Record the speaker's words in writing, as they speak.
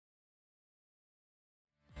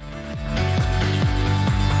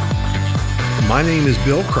My name is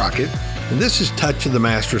Bill Crockett, and this is Touch of the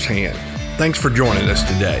Master's Hand. Thanks for joining us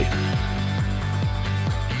today.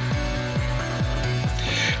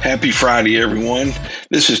 Happy Friday, everyone.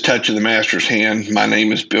 This is Touch of the Master's Hand. My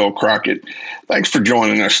name is Bill Crockett. Thanks for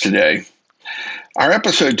joining us today. Our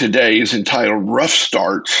episode today is entitled Rough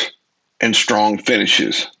Starts and Strong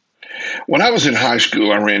Finishes. When I was in high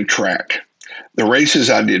school, I ran track. The races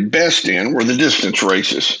I did best in were the distance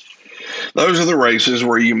races. Those are the races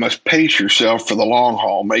where you must pace yourself for the long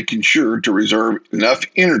haul, making sure to reserve enough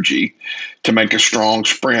energy to make a strong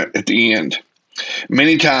sprint at the end.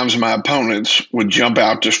 Many times my opponents would jump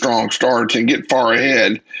out to strong starts and get far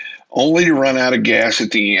ahead, only to run out of gas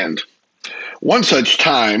at the end. One such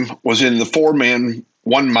time was in the 4-man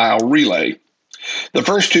 1-mile relay. The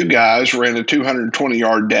first two guys ran a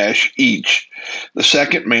 220-yard dash each. The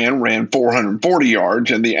second man ran 440 yards,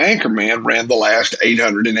 and the anchor man ran the last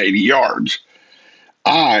 880 yards.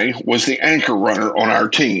 I was the anchor runner on our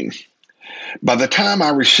team. By the time I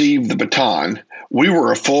received the baton, we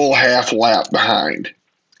were a full half lap behind.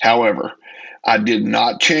 However, I did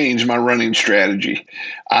not change my running strategy.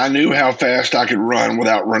 I knew how fast I could run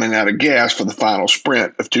without running out of gas for the final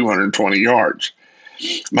sprint of 220 yards.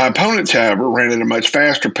 My opponents, however, ran at a much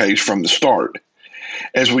faster pace from the start.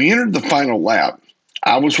 As we entered the final lap,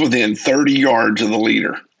 I was within 30 yards of the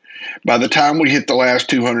leader. By the time we hit the last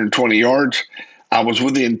 220 yards, I was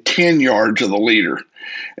within 10 yards of the leader,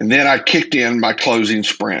 and then I kicked in my closing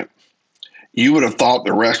sprint. You would have thought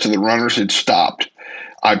the rest of the runners had stopped.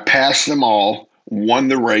 I passed them all, won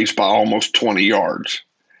the race by almost 20 yards.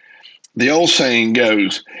 The old saying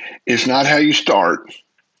goes, it's not how you start,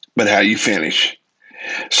 but how you finish.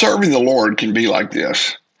 Serving the Lord can be like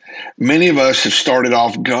this. Many of us have started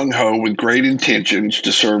off gung-ho with great intentions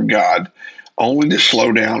to serve God, only to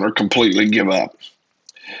slow down or completely give up.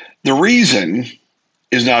 The reason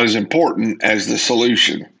is not as important as the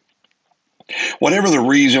solution. Whatever the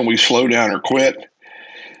reason we slow down or quit,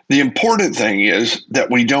 the important thing is that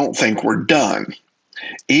we don't think we're done.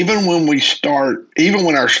 Even when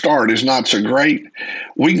our start is not so great,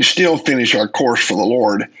 we can still finish our course for the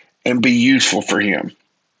Lord and be useful for Him.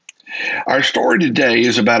 Our story today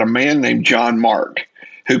is about a man named John Mark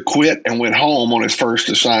who quit and went home on his first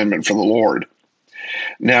assignment for the Lord.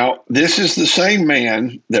 Now, this is the same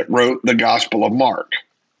man that wrote the Gospel of Mark.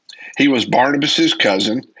 He was Barnabas'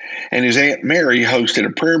 cousin, and his Aunt Mary hosted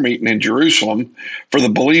a prayer meeting in Jerusalem for the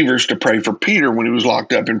believers to pray for Peter when he was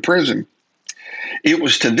locked up in prison. It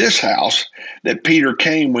was to this house that Peter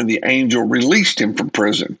came when the angel released him from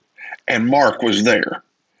prison, and Mark was there.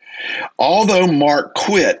 Although Mark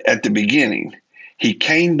quit at the beginning, he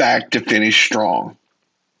came back to finish strong.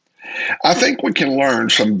 I think we can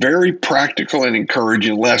learn some very practical and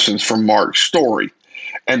encouraging lessons from Mark's story,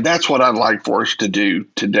 and that's what I'd like for us to do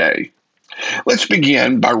today. Let's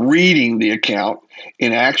begin by reading the account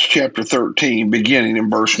in Acts chapter 13, beginning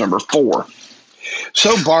in verse number 4.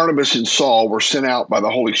 So Barnabas and Saul were sent out by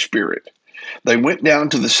the Holy Spirit. They went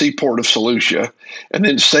down to the seaport of Seleucia and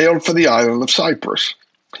then sailed for the island of Cyprus.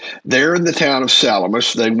 There in the town of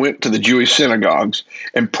Salamis, they went to the Jewish synagogues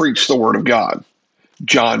and preached the word of God.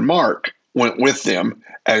 John Mark went with them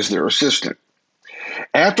as their assistant.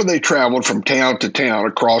 After they traveled from town to town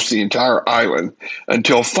across the entire island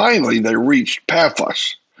until finally they reached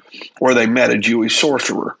Paphos, where they met a Jewish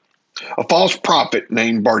sorcerer, a false prophet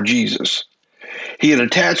named Bar-Jesus. He had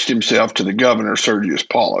attached himself to the governor Sergius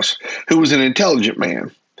Paulus, who was an intelligent man.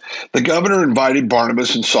 The governor invited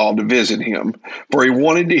Barnabas and Saul to visit him, for he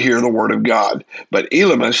wanted to hear the word of God. But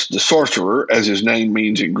Elymas, the sorcerer, as his name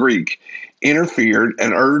means in Greek, interfered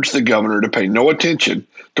and urged the governor to pay no attention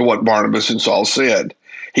to what Barnabas and Saul said.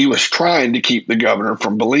 He was trying to keep the governor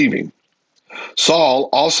from believing. Saul,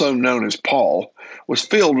 also known as Paul, was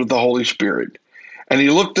filled with the Holy Spirit, and he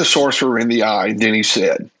looked the sorcerer in the eye. Then he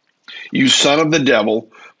said, "You son of the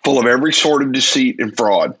devil, full of every sort of deceit and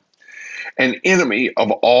fraud, an enemy of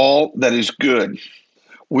all that is good,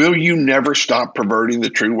 will you never stop perverting the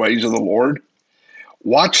true ways of the Lord?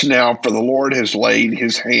 Watch now, for the Lord has laid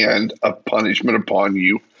his hand of punishment upon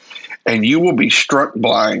you, and you will be struck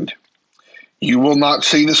blind. You will not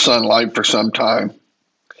see the sunlight for some time."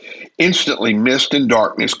 Instantly, mist and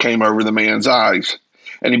darkness came over the man's eyes,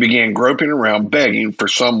 and he began groping around, begging for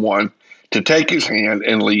someone to take his hand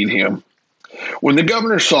and lead him. When the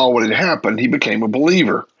governor saw what had happened, he became a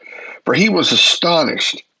believer, for he was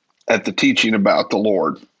astonished at the teaching about the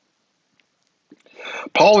Lord.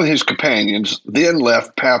 Paul and his companions then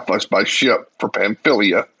left Paphos by ship for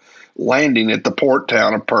Pamphylia, landing at the port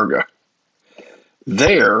town of Perga.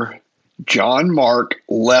 There, John Mark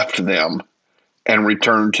left them and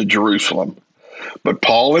returned to Jerusalem. but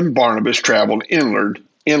Paul and Barnabas traveled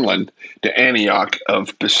inland to Antioch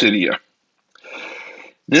of Pisidia.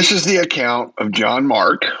 This is the account of John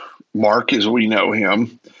Mark, Mark as we know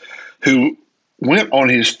him, who went on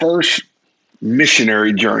his first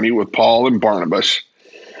missionary journey with Paul and Barnabas,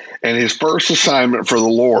 and his first assignment for the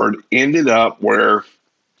Lord ended up where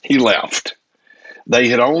he left. They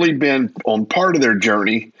had only been on part of their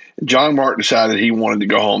journey. John Mark decided he wanted to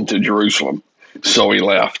go home to Jerusalem, so he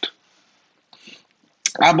left.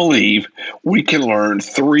 I believe we can learn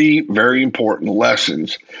 3 very important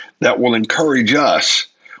lessons that will encourage us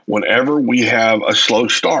whenever we have a slow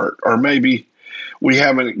start, or maybe we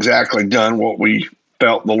haven't exactly done what we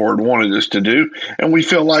felt the Lord wanted us to do, and we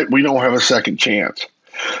feel like we don't have a second chance.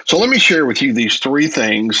 So let me share with you these 3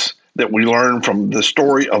 things that we learn from the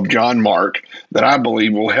story of John Mark that I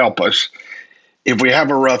believe will help us if we have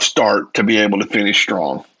a rough start to be able to finish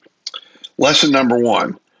strong. Lesson number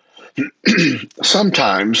 1.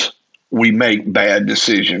 Sometimes we make bad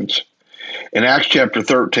decisions. In Acts chapter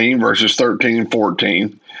 13, verses 13 and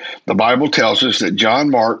 14, the Bible tells us that John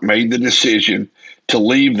Mark made the decision to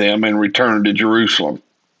leave them and return to Jerusalem.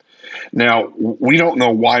 Now, we don't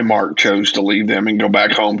know why Mark chose to leave them and go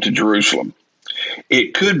back home to Jerusalem.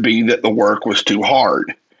 It could be that the work was too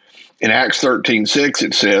hard. In Acts 13:6,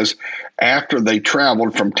 it says, after they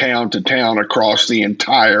traveled from town to town across the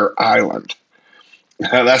entire island.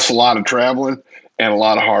 Now, that's a lot of traveling and a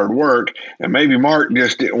lot of hard work, and maybe Mark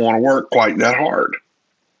just didn't want to work quite that hard.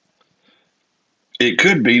 It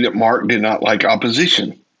could be that Mark did not like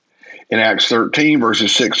opposition. In Acts 13,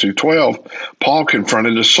 verses 6 through 12, Paul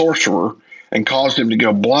confronted a sorcerer and caused him to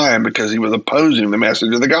go blind because he was opposing the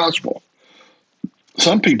message of the gospel.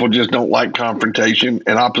 Some people just don't like confrontation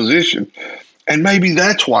and opposition, and maybe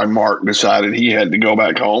that's why Mark decided he had to go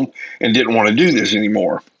back home and didn't want to do this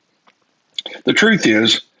anymore. The truth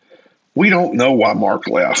is, we don't know why Mark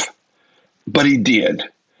left, but he did,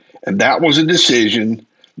 and that was a decision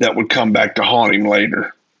that would come back to haunt him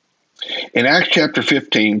later. In Acts chapter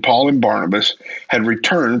 15, Paul and Barnabas had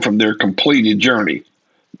returned from their completed journey,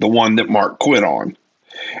 the one that Mark quit on,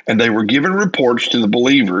 and they were given reports to the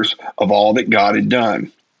believers of all that God had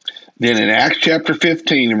done. Then in Acts chapter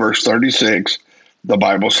 15 and verse 36, the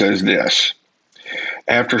Bible says this,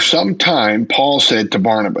 after some time, Paul said to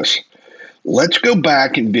Barnabas, let's go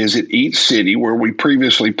back and visit each city where we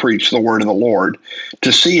previously preached the word of the Lord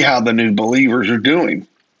to see how the new believers are doing.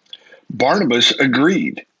 Barnabas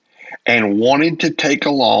agreed and wanted to take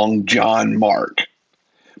along John Mark,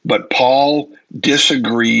 but Paul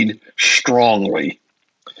disagreed strongly,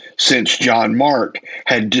 since John Mark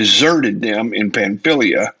had deserted them in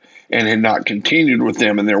Pamphylia and had not continued with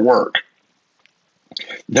them in their work.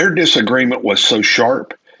 Their disagreement was so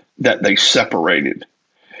sharp that they separated.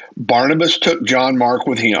 Barnabas took John Mark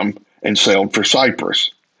with him and sailed for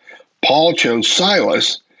Cyprus. Paul chose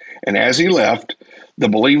Silas, and as he left, the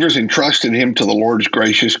believers entrusted him to the Lord's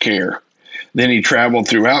gracious care. Then he traveled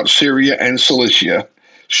throughout Syria and Cilicia,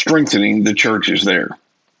 strengthening the churches there.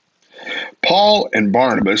 Paul and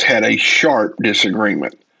Barnabas had a sharp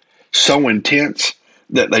disagreement, so intense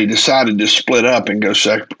that they decided to split up and go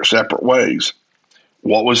separate ways.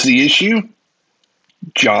 What was the issue?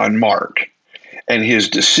 John Mark and his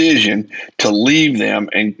decision to leave them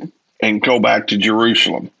and go back to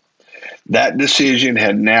Jerusalem. That decision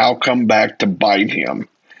had now come back to bite him,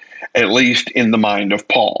 at least in the mind of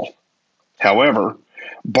Paul. However,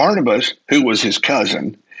 Barnabas, who was his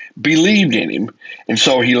cousin, believed in him, and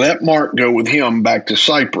so he let Mark go with him back to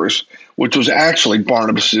Cyprus, which was actually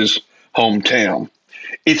Barnabas's hometown.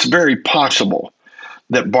 It's very possible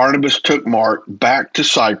that Barnabas took Mark back to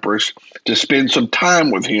Cyprus to spend some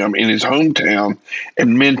time with him in his hometown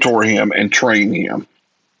and mentor him and train him.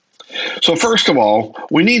 So first of all,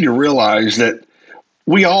 we need to realize that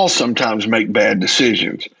we all sometimes make bad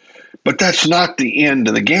decisions, but that's not the end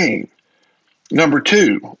of the game.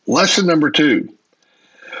 Lesson number 2,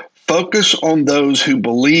 focus on those who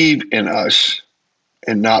believe in us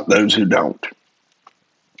and not those who don't.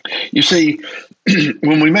 You see,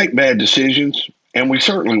 when we make bad decisions, and we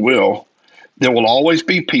certainly will, there will always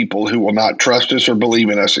be people who will not trust us or believe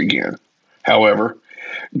in us again. However,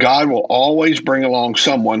 God will always bring along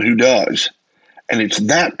someone who does, and it's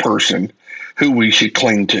that person who we should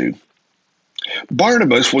cling to.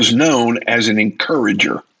 Barnabas was known as an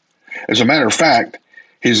encourager. As a matter of fact,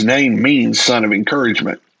 his name means son of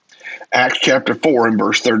encouragement. Acts chapter 4 and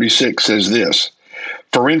verse 36 says this,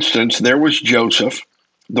 for instance, there was Joseph,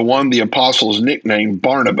 the one the apostles nicknamed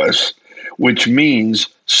Barnabas, which means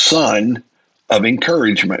son of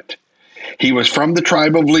encouragement. He was from the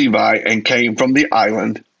tribe of Levi and came from the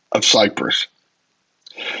island of Cyprus.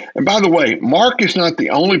 And by the way, Mark is not the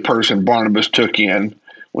only person Barnabas took in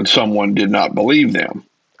when someone did not believe them.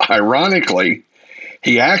 Ironically,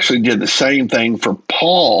 he actually did the same thing for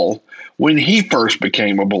Paul when he first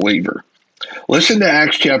became a believer. Listen to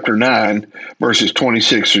Acts chapter 9, verses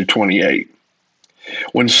 26 through 28.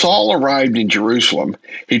 When Saul arrived in Jerusalem,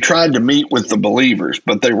 he tried to meet with the believers,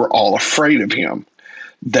 but they were all afraid of him.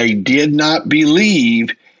 They did not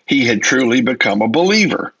believe he had truly become a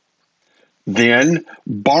believer. Then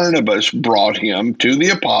Barnabas brought him to the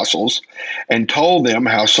apostles and told them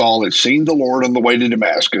how Saul had seen the Lord on the way to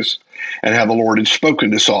Damascus and how the Lord had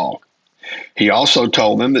spoken to Saul. He also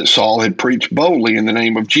told them that Saul had preached boldly in the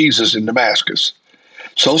name of Jesus in Damascus.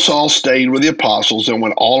 So Saul stayed with the apostles and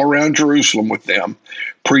went all around Jerusalem with them,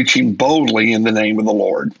 preaching boldly in the name of the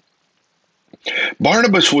Lord.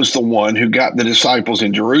 Barnabas was the one who got the disciples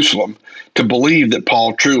in Jerusalem to believe that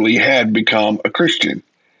Paul truly had become a Christian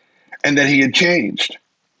and that he had changed.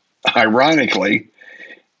 Ironically,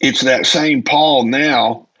 it's that same Paul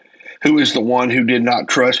now who is the one who did not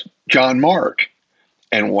trust John Mark.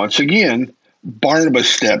 And once again, Barnabas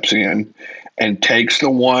steps in and takes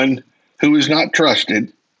the one who is not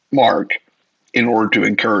trusted, Mark, in order to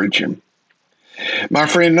encourage him. My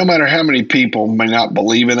friend, no matter how many people may not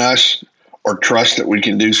believe in us or trust that we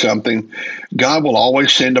can do something, God will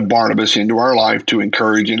always send a Barnabas into our life to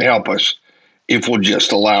encourage and help us if we'll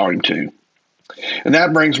just allow him to. And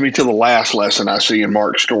that brings me to the last lesson I see in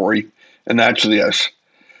Mark's story, and that's this: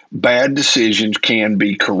 bad decisions can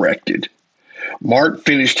be corrected. Mark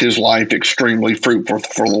finished his life extremely fruitful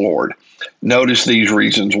for the Lord. Notice these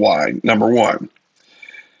reasons why. Number one,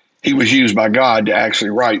 he was used by God to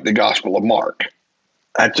actually write the Gospel of Mark.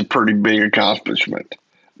 That's a pretty big accomplishment.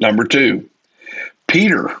 Number two,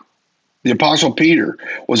 Peter, the Apostle Peter,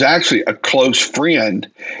 was actually a close friend,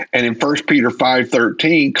 and in 1 Peter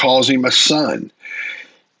 5:13 calls him a son.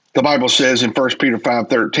 The Bible says in 1 Peter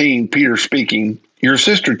 5:13, Peter speaking, "Your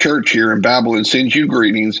sister church here in Babylon sends you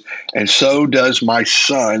greetings, and so does my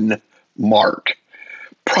son Mark."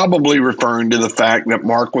 Probably referring to the fact that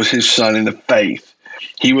Mark was his son in the faith.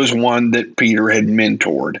 He was one that Peter had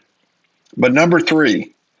mentored. But number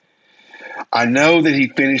three, I know that he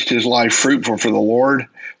finished his life fruitful for the Lord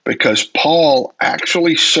because Paul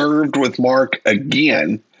actually served with Mark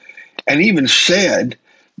again and even said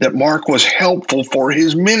that Mark was helpful for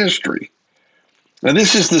his ministry. Now,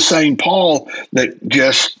 this is the same Paul that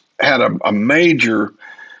just had a major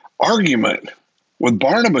argument with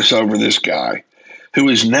Barnabas over this guy, who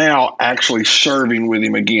is now actually serving with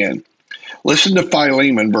him again. Listen to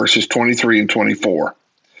Philemon verses 23 and 24.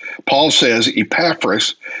 Paul says,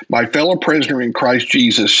 "Epaphras, my fellow prisoner in Christ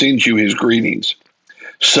Jesus, sends you his greetings.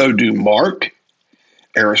 So do Mark,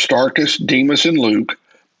 Aristarchus, Demas, and Luke,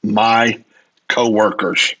 my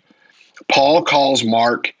co-workers." Paul calls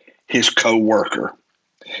Mark his co-worker.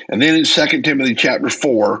 And then in 2 Timothy chapter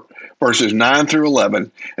 4, verses 9 through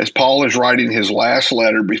 11, as Paul is writing his last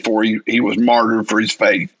letter before he was martyred for his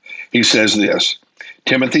faith, he says this: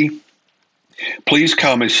 "Timothy, please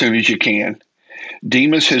come as soon as you can.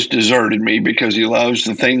 Demas has deserted me because he loves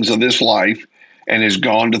the things of this life and has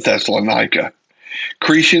gone to Thessalonica.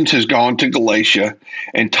 Crescens has gone to Galatia,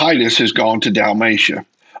 and Titus has gone to Dalmatia.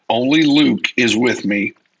 Only Luke is with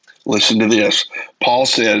me." Listen to this. Paul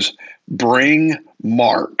says, "Bring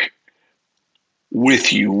Mark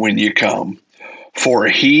with you when you come, for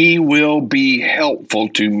he will be helpful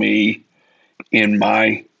to me in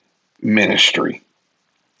my ministry."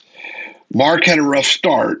 Mark had a rough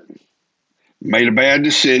start, made a bad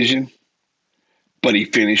decision, but he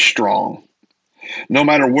finished strong. No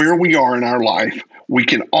matter where we are in our life, we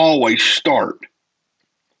can always start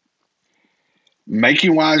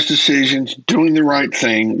making wise decisions, doing the right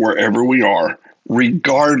thing wherever we are,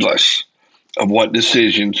 regardless of what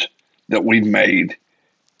decisions that we've made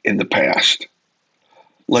in the past.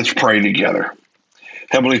 Let's pray together.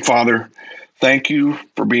 Heavenly Father, thank you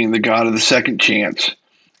for being the God of the second chance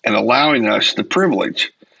and allowing us the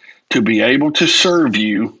privilege to be able to serve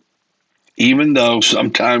you, even though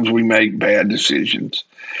sometimes we make bad decisions.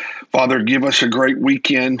 Father, give us a great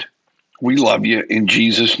weekend. We love you. In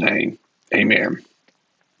Jesus' name, amen.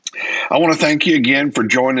 I want to thank you again for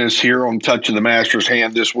joining us here on Touch of the Master's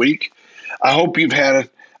Hand this week. I hope you've had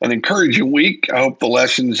an encouraging week. I hope the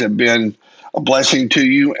lessons have been a blessing to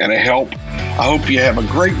you and a help. I hope you have a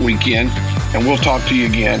great weekend, and we'll talk to you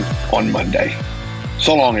again on Monday.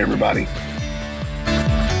 So long, everybody.